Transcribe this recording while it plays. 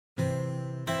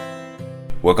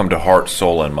Welcome to Heart,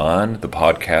 Soul, and Mind, the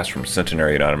podcast from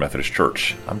Centenary United Methodist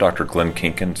Church. I'm Dr. Glenn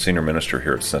Kinken, Senior Minister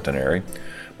here at Centenary.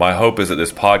 My hope is that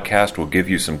this podcast will give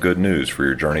you some good news for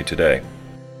your journey today.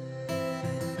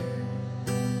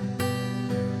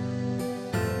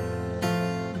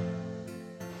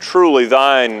 Truly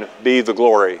thine be the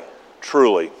glory.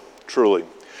 Truly, truly.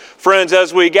 Friends,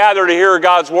 as we gather to hear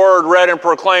God's word read and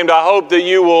proclaimed, I hope that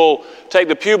you will take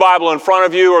the pew Bible in front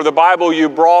of you or the Bible you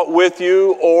brought with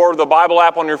you or the Bible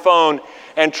app on your phone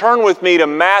and turn with me to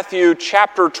Matthew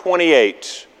chapter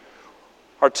 28.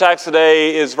 Our text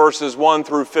today is verses 1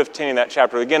 through 15 in that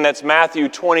chapter. Again, that's Matthew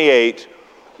 28,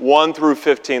 1 through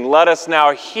 15. Let us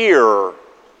now hear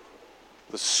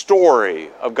the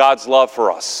story of God's love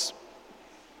for us.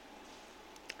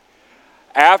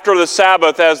 After the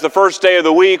Sabbath, as the first day of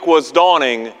the week was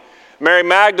dawning, Mary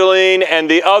Magdalene and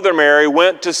the other Mary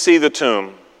went to see the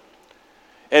tomb.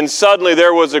 And suddenly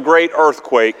there was a great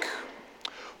earthquake.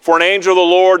 For an angel of the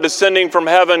Lord descending from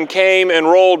heaven came and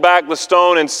rolled back the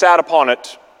stone and sat upon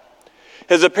it.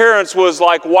 His appearance was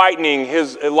like lightning,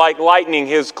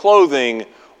 his clothing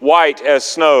white as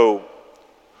snow.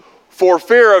 For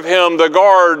fear of him, the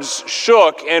guards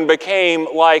shook and became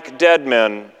like dead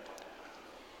men.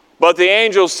 But the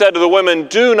angel said to the women,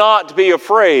 "Do not be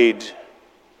afraid,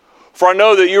 for I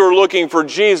know that you are looking for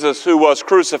Jesus who was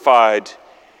crucified.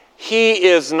 He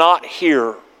is not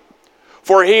here,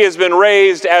 for he has been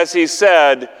raised as he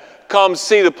said. Come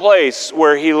see the place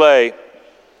where he lay.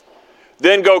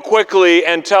 Then go quickly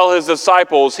and tell his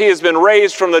disciples, he has been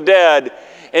raised from the dead.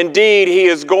 Indeed, he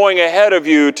is going ahead of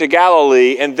you to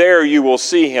Galilee, and there you will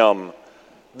see him.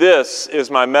 This is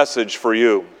my message for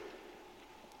you."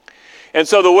 And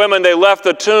so the women, they left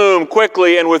the tomb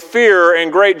quickly and with fear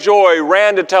and great joy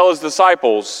ran to tell his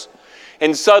disciples.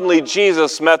 And suddenly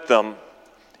Jesus met them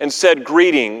and said,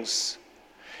 "Greetings."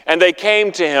 And they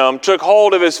came to him, took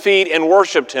hold of his feet and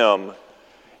worshiped him.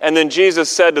 And then Jesus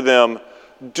said to them,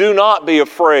 "Do not be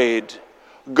afraid.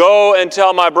 Go and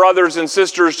tell my brothers and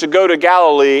sisters to go to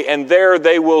Galilee, and there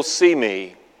they will see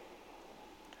me."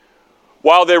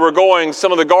 While they were going,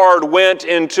 some of the guard went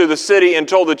into the city and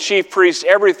told the chief priests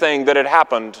everything that had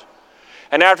happened.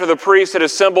 And after the priests had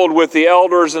assembled with the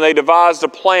elders, and they devised a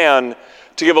plan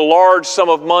to give a large sum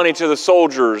of money to the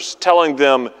soldiers, telling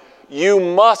them, "You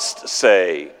must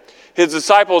say, his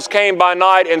disciples came by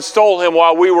night and stole him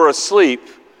while we were asleep.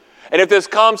 And if this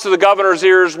comes to the governor's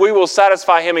ears, we will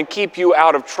satisfy him and keep you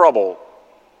out of trouble."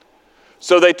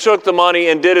 So they took the money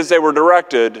and did as they were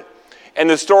directed. And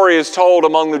the story is told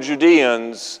among the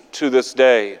Judeans to this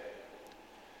day.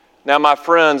 Now, my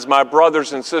friends, my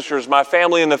brothers and sisters, my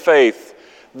family in the faith,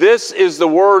 this is the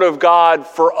word of God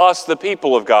for us, the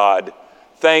people of God.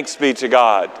 Thanks be to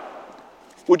God.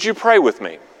 Would you pray with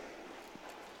me?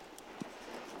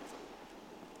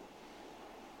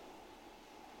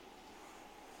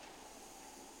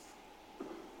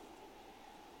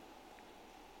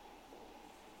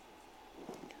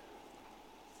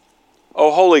 O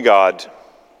holy God,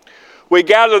 we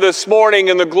gather this morning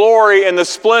in the glory and the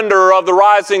splendor of the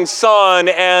rising sun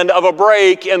and of a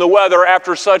break in the weather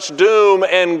after such doom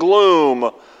and gloom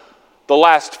the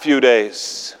last few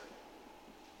days.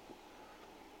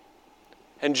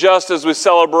 And just as we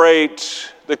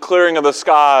celebrate the clearing of the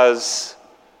skies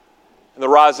and the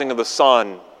rising of the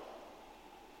sun,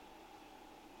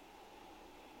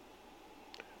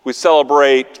 we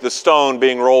celebrate the stone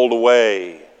being rolled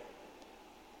away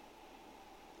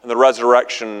and the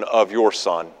resurrection of your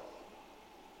Son.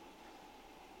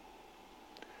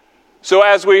 So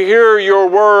as we hear your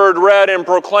word read and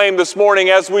proclaimed this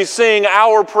morning, as we sing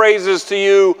our praises to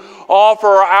you,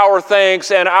 offer our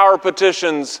thanks and our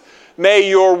petitions, may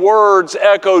your words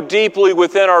echo deeply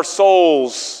within our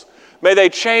souls. May they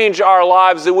change our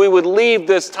lives, that we would leave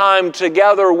this time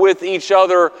together with each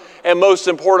other and most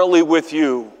importantly with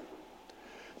you.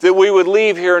 That we would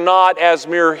leave here not as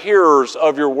mere hearers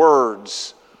of your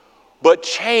words, but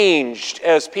changed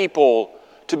as people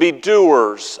to be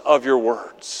doers of your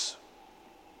words.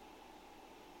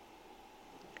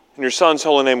 In your Son's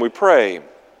holy name we pray.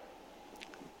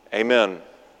 Amen.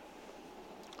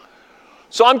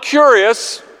 So I'm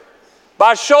curious,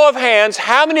 by show of hands,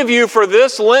 how many of you for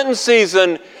this Lenten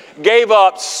season gave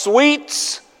up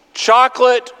sweets,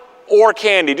 chocolate, or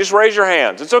candy? Just raise your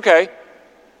hands. It's okay.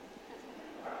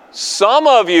 Some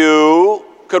of you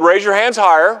could raise your hands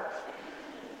higher.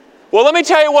 Well, let me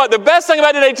tell you what, the best thing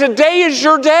about today is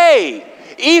your day.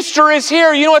 Easter is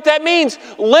here. You know what that means?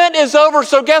 Lent is over,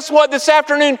 so guess what? This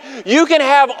afternoon, you can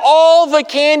have all the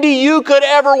candy you could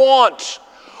ever want.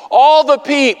 all the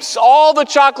Peeps, all the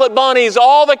chocolate bunnies,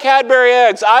 all the Cadbury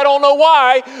eggs. I don't know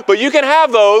why, but you can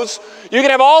have those. You can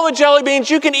have all the jelly beans.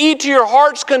 You can eat to your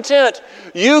heart's content.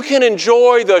 You can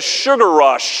enjoy the sugar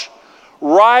rush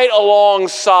right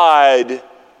alongside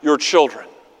your children.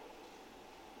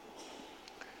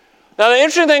 Now, the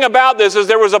interesting thing about this is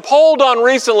there was a poll done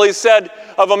recently said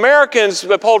of Americans,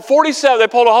 they polled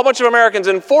a whole bunch of Americans,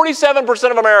 and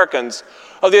 47% of Americans,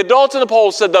 of the adults in the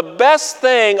poll, said the best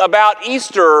thing about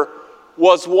Easter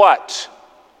was what?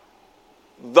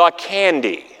 The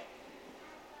candy.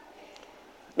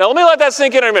 Now, let me let that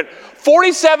sink in a minute.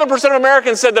 47% of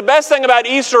Americans said the best thing about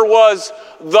Easter was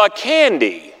the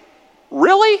candy.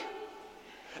 Really?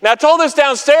 Now, I told this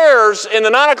downstairs in the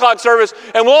 9 o'clock service,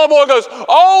 and one little boy goes,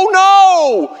 "Oh,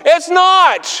 no, it's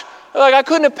not." Like, I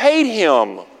couldn't have paid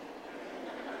him.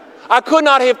 I could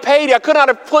not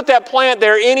have put that plant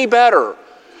there any better.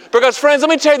 Because, friends, let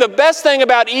me tell you, the best thing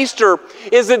about Easter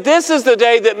is that this is the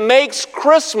day that makes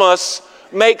Christmas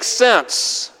make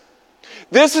sense.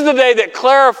 This is the day that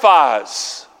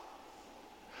clarifies,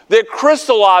 that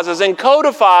crystallizes and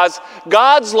codifies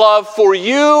God's love for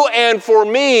you and for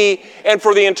me and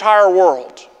for the entire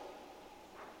world.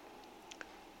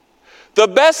 The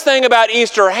best thing about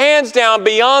Easter, hands down,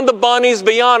 beyond the bunnies,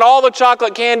 beyond all the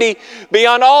chocolate candy,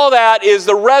 beyond all that, is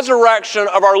the resurrection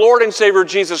of our Lord and Savior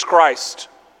Jesus Christ.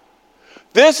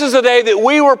 This is the day that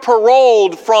we were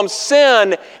paroled from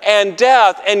sin and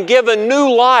death and given new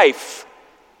life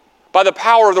by the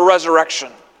power of the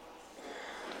resurrection.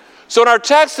 So in our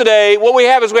text today, what we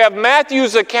have is we have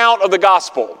Matthew's account of the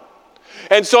gospel.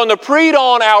 And so in the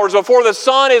pre-dawn hours, before the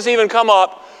sun has even come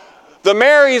up, the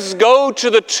Marys go to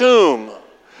the tomb.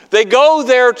 They go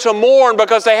there to mourn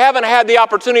because they haven't had the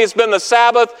opportunity. It's been the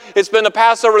Sabbath, it's been the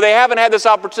Passover. They haven't had this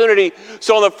opportunity.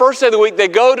 So on the first day of the week, they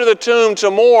go to the tomb to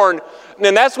mourn.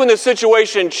 And that's when the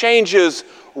situation changes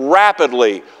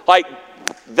rapidly, like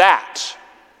that.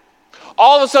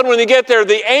 All of a sudden, when you get there,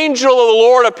 the angel of the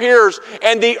Lord appears,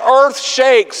 and the earth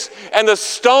shakes, and the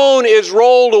stone is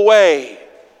rolled away.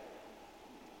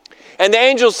 And the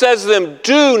angel says to them,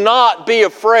 "Do not be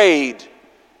afraid.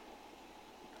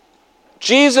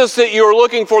 Jesus that you are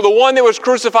looking for, the one that was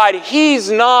crucified,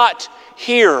 he's not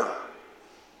here.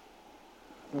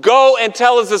 Go and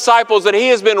tell his disciples that he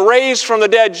has been raised from the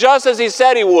dead, just as he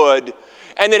said he would,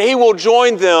 and that he will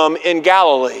join them in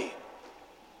Galilee."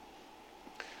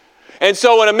 And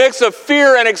so in a mix of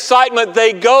fear and excitement,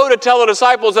 they go to tell the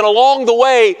disciples, and along the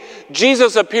way,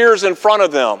 Jesus appears in front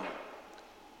of them.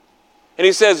 And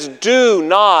he says, "Do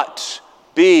not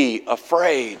be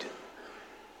afraid.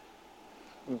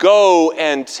 Go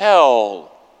and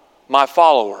tell my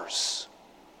followers."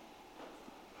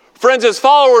 Friends, as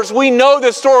followers, we know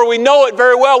this story. We know it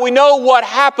very well. We know what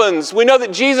happens. We know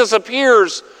that Jesus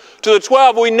appears to the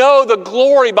 12. We know the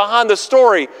glory behind the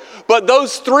story. But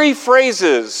those three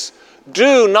phrases,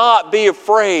 "Do not be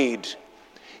afraid.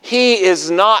 He is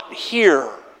not here.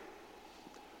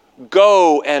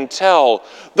 Go and tell."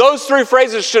 Those three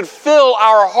phrases should fill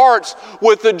our hearts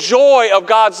with the joy of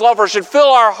God's love for us, should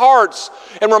fill our hearts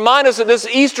and remind us that this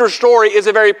Easter story is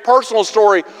a very personal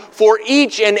story for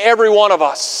each and every one of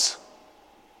us.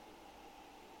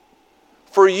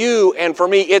 For you and for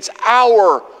me, it's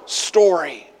our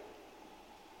story.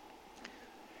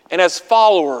 And as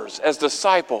followers, as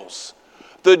disciples,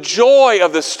 the joy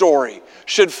of the story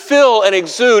should fill and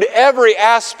exude every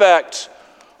aspect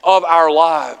of our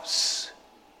lives.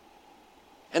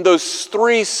 And those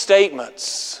three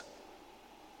statements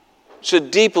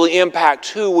should deeply impact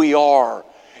who we are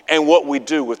and what we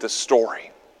do with the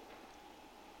story.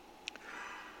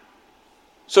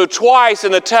 So twice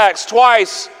in the text,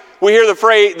 we hear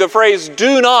the phrase,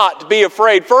 "Do not be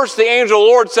afraid." First, the angel of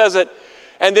the Lord says it,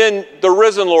 and then the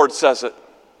risen Lord says it.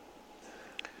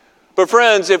 But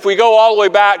friends, if we go all the way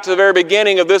back to the very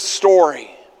beginning of this story,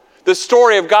 the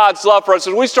story of God's love for us,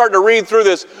 as we start to read through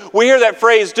this, we hear that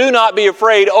phrase, "Do not be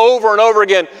afraid," over and over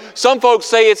again. Some folks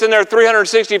say it's in there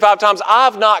 365 times.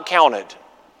 I've not counted.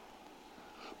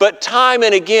 But time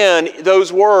and again,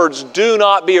 those words, "Do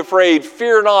not be afraid,"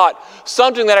 "Fear not,"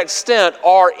 something to that extent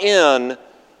are in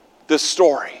this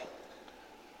story.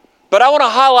 But I want to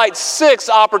highlight 6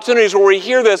 opportunities where we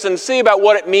hear this and see about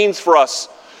what it means for us.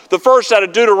 The first, out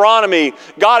of Deuteronomy,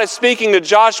 God is speaking to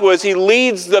Joshua as he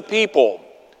leads the people.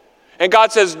 And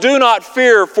God says, "Do not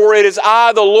fear, for it is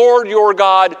I, the Lord your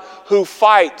God, who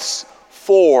fights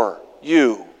for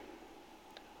you."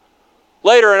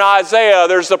 Later in Isaiah,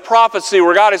 there's the prophecy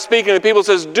where God is speaking to the people and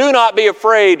says, "Do not be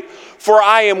afraid, for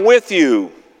I am with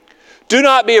you. Do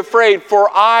not be afraid,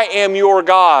 for I am your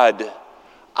God.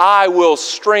 I will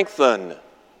strengthen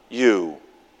you."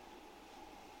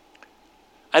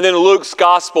 And then in Luke's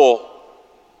gospel,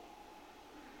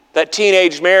 that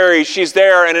teenage Mary, she's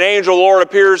there, and an angel of the Lord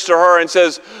appears to her and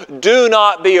says, "Do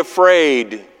not be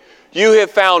afraid. You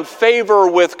have found favor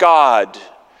with God.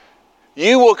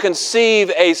 You will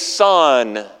conceive a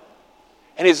son,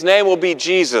 and his name will be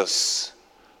Jesus,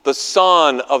 the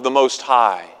Son of the Most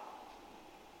High."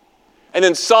 And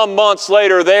then some months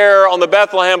later, there on the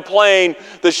Bethlehem plain,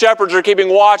 the shepherds are keeping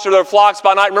watch of their flocks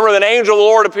by night. Remember, the angel of the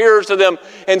Lord appears to them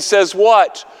and says,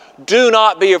 what? "Do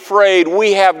not be afraid.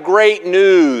 We have great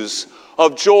news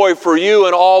of joy for you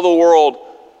and all the world.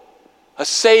 A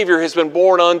Savior has been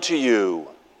born unto you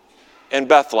in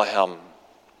Bethlehem."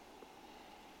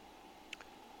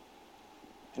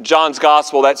 In John's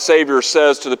gospel, that Savior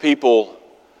says to the people,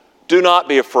 "Do not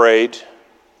be afraid.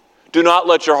 Do not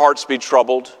let your hearts be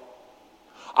troubled.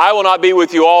 I will not be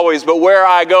with you always, but where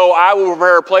I go, I will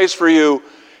prepare a place for you.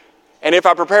 And if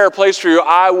I prepare a place for you,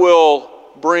 I will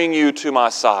bring you to my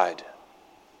side.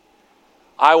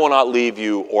 I will not leave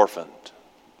you orphaned."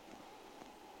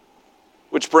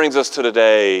 Which brings us to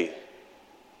today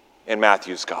in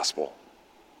Matthew's gospel.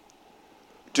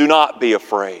 Do not be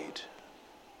afraid.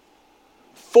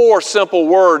 4 simple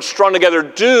words strung together.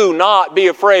 Do not be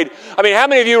afraid. I mean, how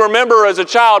many of you remember as a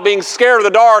child being scared of the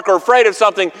dark or afraid of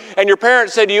something, and your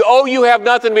parents said to you, "Oh, you have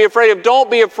nothing to be afraid of. Don't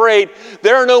be afraid.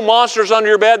 There are no monsters under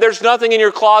your bed. There's nothing in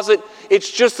your closet. It's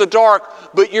just the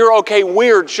dark, but you're okay.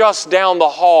 We're just down the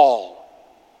hall.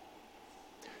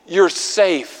 You're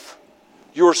safe.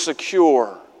 You're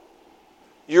secure.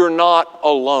 You're not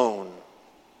alone."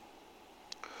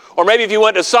 Or maybe if you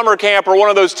went to summer camp or one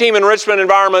of those team enrichment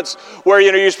environments where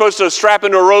you're supposed to strap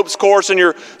into a ropes course and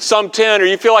you're some 10, or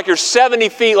you feel like you're 70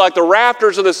 feet like the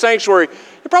rafters of the sanctuary,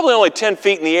 you're probably only 10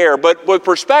 feet in the air. But with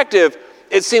perspective,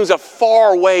 it seems a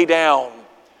far way down.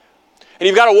 And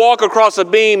you've got to walk across a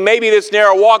beam, maybe this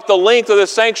narrow, walk the length of the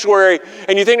sanctuary,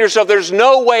 and you think to yourself, there's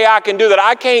no way I can do that.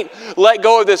 I can't let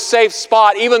go of this safe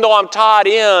spot, even though I'm tied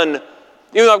in.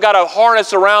 Even though I've got a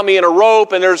harness around me and a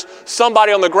rope and there's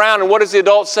somebody on the ground, and what does the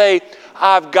adult say?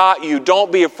 "I've got you.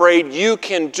 Don't be afraid. You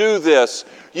can do this.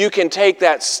 You can take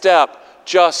that step.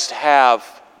 Just have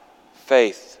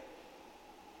faith."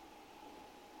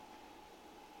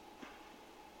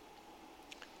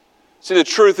 See, the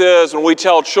truth is, when we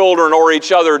tell children or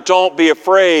each other, "Don't be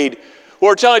afraid," what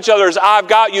we're telling each other is, "I've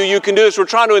got you, you can do this." We're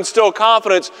trying to instill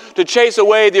confidence, to chase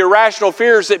away the irrational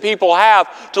fears that people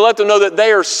have, to let them know that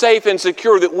they are safe and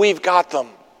secure, that we've got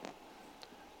them.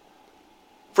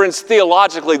 Friends,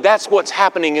 theologically, that's what's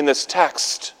happening in this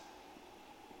text.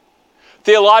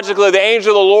 Theologically, the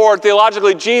angel of the Lord,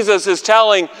 theologically, Jesus is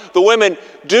telling the women,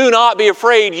 "Do not be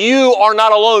afraid. You are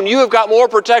not alone. You have got more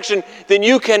protection than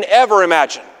you can ever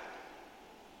imagine."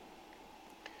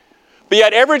 But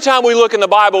yet every time we look in the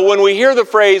Bible, when we hear the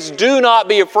phrase, "Do not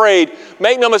be afraid,"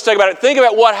 make no mistake about it, think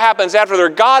about what happens after there.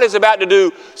 God is about to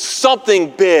do something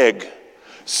big,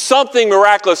 something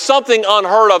miraculous, something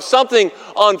unheard of, something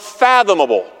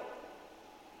unfathomable.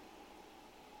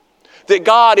 That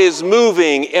God is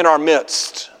moving in our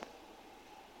midst.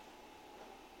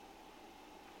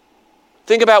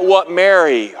 Think about what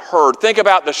Mary heard. Think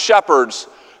about the shepherds.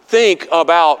 Think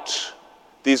about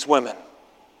these women.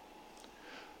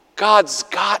 God's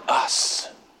got us.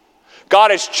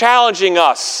 God is challenging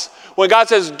us. When God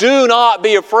says, "Do not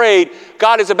be afraid,"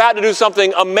 God is about to do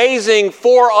something amazing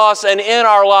for us and in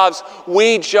our lives.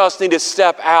 We just need to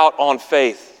step out on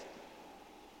faith.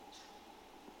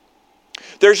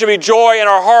 There should be joy in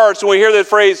our hearts when we hear the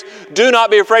phrase, "Do not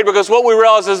be afraid," because what we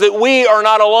realize is that we are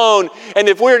not alone. And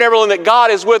if we're never alone, that God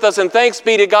is with us, and thanks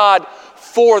be to God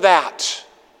for that.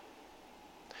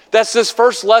 That's this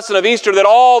first lesson of Easter, that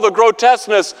all the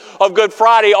grotesqueness of Good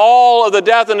Friday, all of the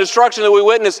death and destruction that we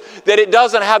witness, that it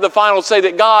doesn't have the final say,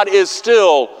 that God is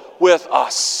still with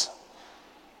us.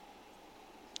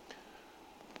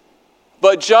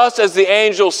 But just as the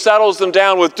angel settles them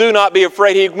down with "Do not be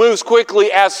afraid," he moves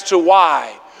quickly as to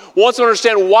why. Wants to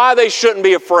understand why they shouldn't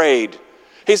be afraid.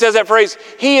 He says that phrase,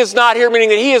 "He is not here," meaning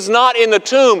that he is not in the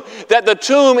tomb, that the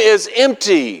tomb is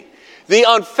empty. The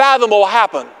unfathomable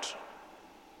happened.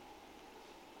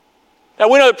 Now,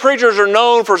 we know that preachers are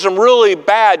known for some really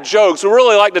bad jokes. We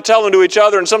really like to tell them to each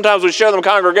other, and sometimes we share them in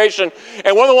congregation.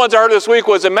 And one of the ones I heard this week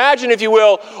was, imagine, if you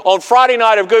will, on Friday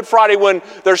night of Good Friday, when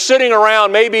they're sitting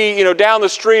around, maybe down the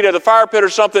street at a fire pit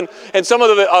or something, and some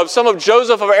of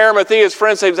Joseph of Arimathea's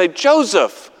friends say,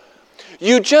 "Joseph,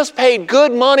 you just paid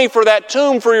good money for that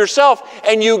tomb for yourself,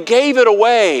 and you gave it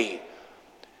away."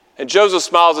 And Joseph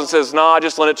smiles and says, "No, I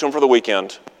just lent it to him for the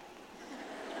weekend."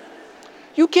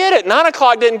 You get it. 9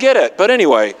 o'clock didn't get it. But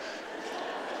anyway,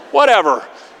 whatever.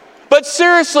 But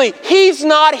seriously, he's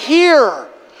not here.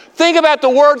 Think about the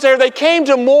words there. They came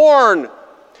to mourn,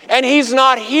 and he's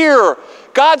not here.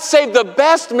 God saved the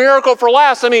best miracle for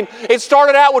last. I mean, it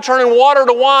started out with turning water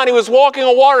to wine. He was walking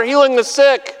on water, healing the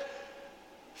sick,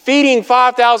 feeding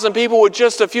 5,000 people with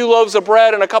just a few loaves of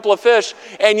bread and a couple of fish.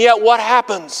 And yet what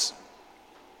happens?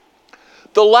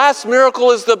 The last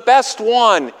miracle is the best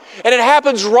one. And it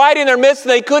happens right in their midst, and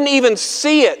they couldn't even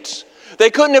see it. They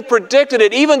couldn't have predicted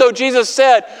it, even though Jesus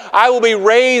said, I will be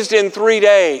raised in 3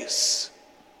 days.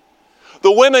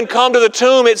 The women come to the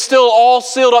tomb. It's still all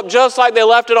sealed up just like they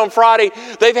left it on Friday.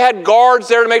 They've had guards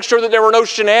there to make sure that there were no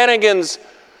shenanigans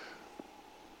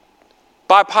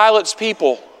by Pilate's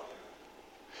people.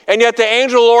 And yet the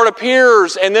angel of the Lord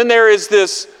appears, and then there is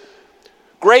this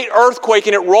great earthquake,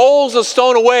 and it rolls the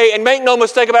stone away. And make no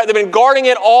mistake about it, they've been guarding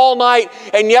it all night,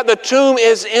 and yet the tomb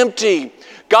is empty.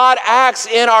 God acts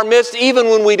in our midst even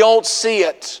when we don't see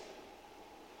it.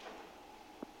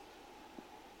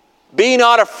 Be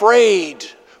not afraid,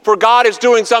 for God is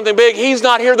doing something big. He's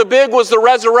not here. The big was the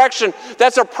resurrection.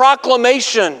 That's a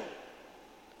proclamation.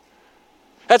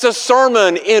 That's a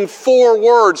sermon in 4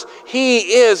 words. He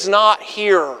is not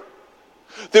here.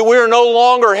 That we are no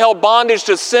longer held bondage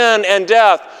to sin and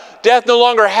death. Death no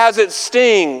longer has its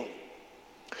sting.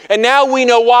 And now we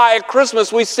know why at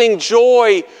Christmas we sing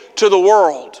joy to the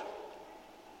world.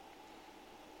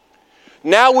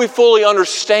 Now we fully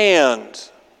understand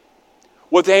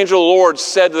what the angel of the Lord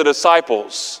said to the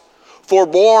disciples. For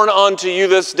born unto you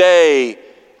this day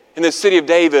in the city of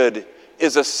David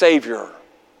is a Savior,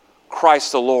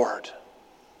 Christ the Lord.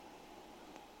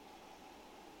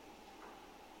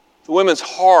 The women's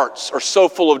hearts are so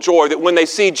full of joy that when they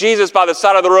see Jesus by the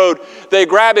side of the road, they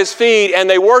grab his feet and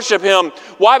they worship him.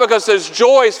 Why? Because there's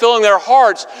joy is filling their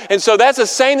hearts. And so that's the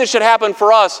same that should happen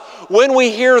for us when we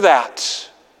hear that.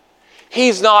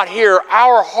 He's not here.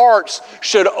 Our hearts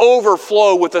should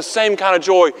overflow with the same kind of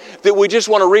joy that we just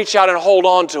want to reach out and hold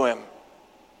on to him.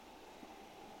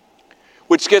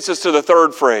 Which gets us to the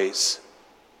third phrase.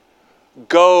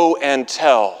 Go and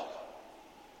tell.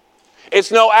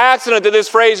 It's no accident that this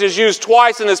phrase is used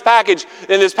twice in this passage.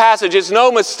 It's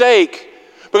no mistake.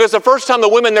 Because the first time the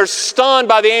women, they're stunned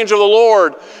by the angel of the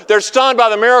Lord. They're stunned by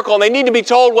the miracle, and they need to be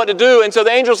told what to do. And so the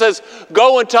angel says,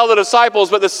 go and tell the disciples.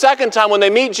 But the second time when they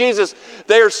meet Jesus,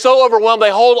 they are so overwhelmed,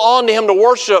 they hold on to him to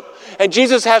worship. And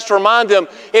Jesus has to remind them,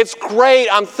 it's great,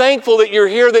 I'm thankful that you're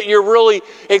here, that you're really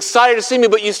excited to see me,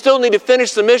 but you still need to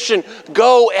finish the mission.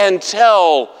 Go and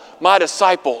tell my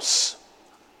disciples.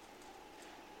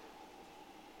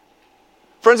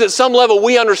 Friends, at some level,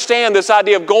 we understand this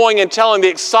idea of going and telling, the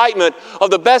excitement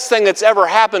of the best thing that's ever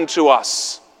happened to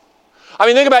us. I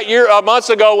mean, think about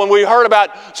months ago when we heard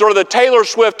about sort of the Taylor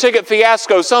Swift ticket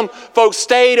fiasco. Some folks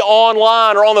stayed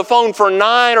online or on the phone for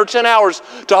 9 or 10 hours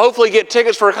to hopefully get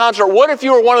tickets for a concert. What if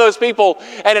you were one of those people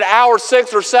and at hour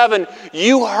 6 or 7,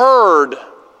 you heard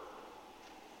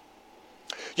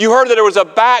that there was a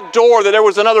back door, that there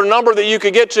was another number that you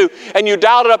could get to, and you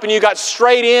dialed it up and you got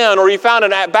straight in, or you found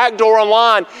a back door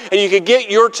online and you could get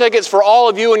your tickets for all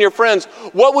of you and your friends.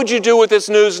 What would you do with this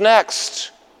news next?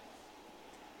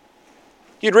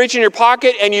 You'd reach in your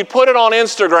pocket and you'd put it on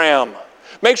Instagram.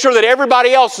 Make sure that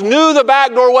everybody else knew the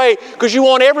back doorway because you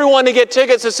want everyone to get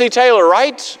tickets to see Taylor,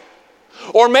 right?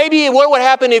 Or maybe what would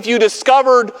happen if you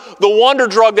discovered the wonder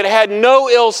drug that had no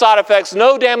ill side effects,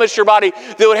 no damage to your body,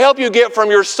 that would help you get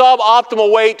from your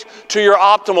suboptimal weight to your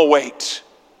optimal weight?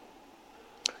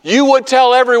 You would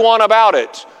tell everyone about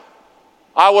it.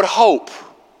 I would hope.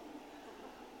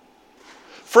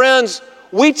 Friends,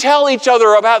 we tell each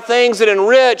other about things that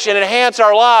enrich and enhance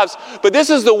our lives, but this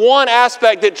is the one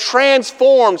aspect that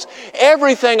transforms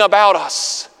everything about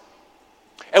us.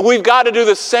 And we've got to do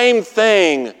the same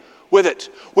thing with it.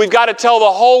 We've got to tell the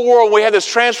whole world we have this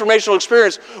transformational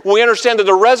experience when we understand that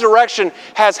the resurrection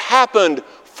has happened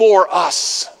for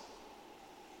us.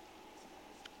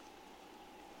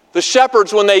 The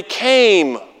shepherds, when they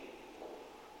came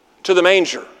to the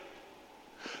manger,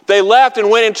 they left and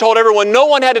went and told everyone. No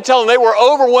one had to tell them. They were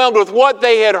overwhelmed with what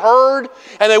they had heard,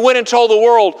 and they went and told the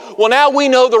world. Well, now we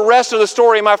know the rest of the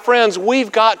story, my friends.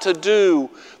 We've got to do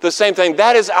the same thing.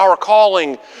 That is our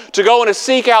calling, to go and to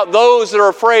seek out those that are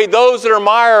afraid, those that are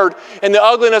mired in the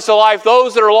ugliness of life,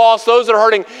 those that are lost, those that are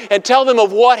hurting, and tell them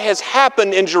of what has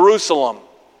happened in Jerusalem.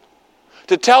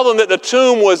 To tell them that the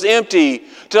tomb was empty,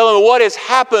 to tell them what has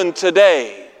happened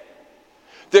today,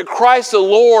 that Christ the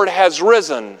Lord has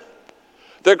risen,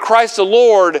 that Christ the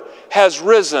Lord has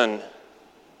risen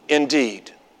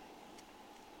indeed.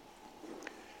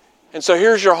 And so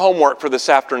here's your homework for this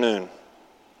afternoon.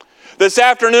 This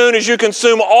afternoon, as you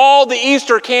consume all the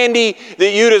Easter candy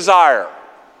that you desire,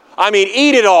 I mean,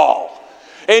 eat it all.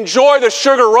 Enjoy the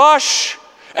sugar rush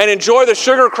and enjoy the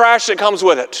sugar crash that comes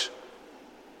with it.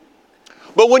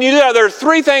 But when you do that, there are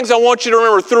three things I want you to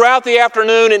remember throughout the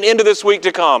afternoon and into this week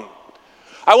to come.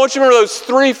 I want you to remember those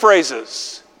three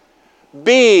phrases.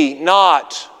 Be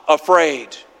not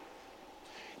afraid.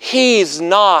 He's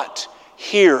not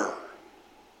here.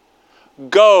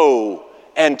 Go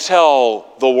and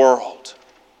tell the world.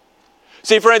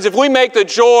 See, friends, if we make the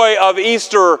joy of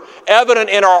Easter evident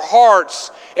in our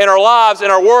hearts, in our lives,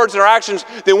 in our words, in our actions,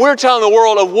 then we're telling the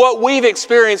world of what we've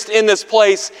experienced in this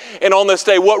place and on this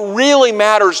day, what really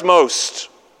matters most.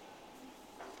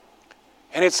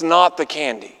 And it's not the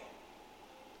candy.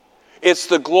 It's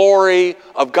the glory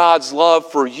of God's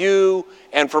love for you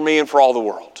and for me and for all the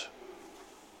world.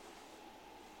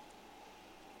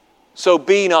 So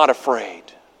be not afraid.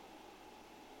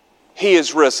 He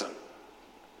is risen.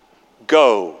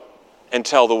 Go and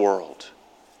tell the world.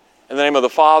 In the name of the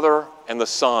Father, and the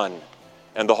Son,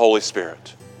 and the Holy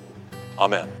Spirit.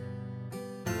 Amen.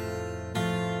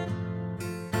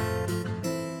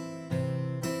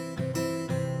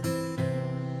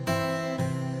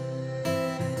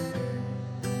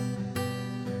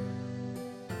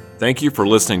 Thank you for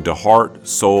listening to Heart,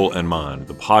 Soul, and Mind,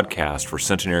 the podcast for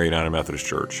Centenary United Methodist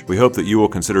Church. We hope that you will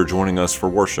consider joining us for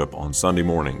worship on Sunday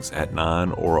mornings at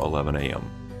 9 or 11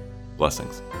 a.m.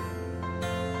 Blessings.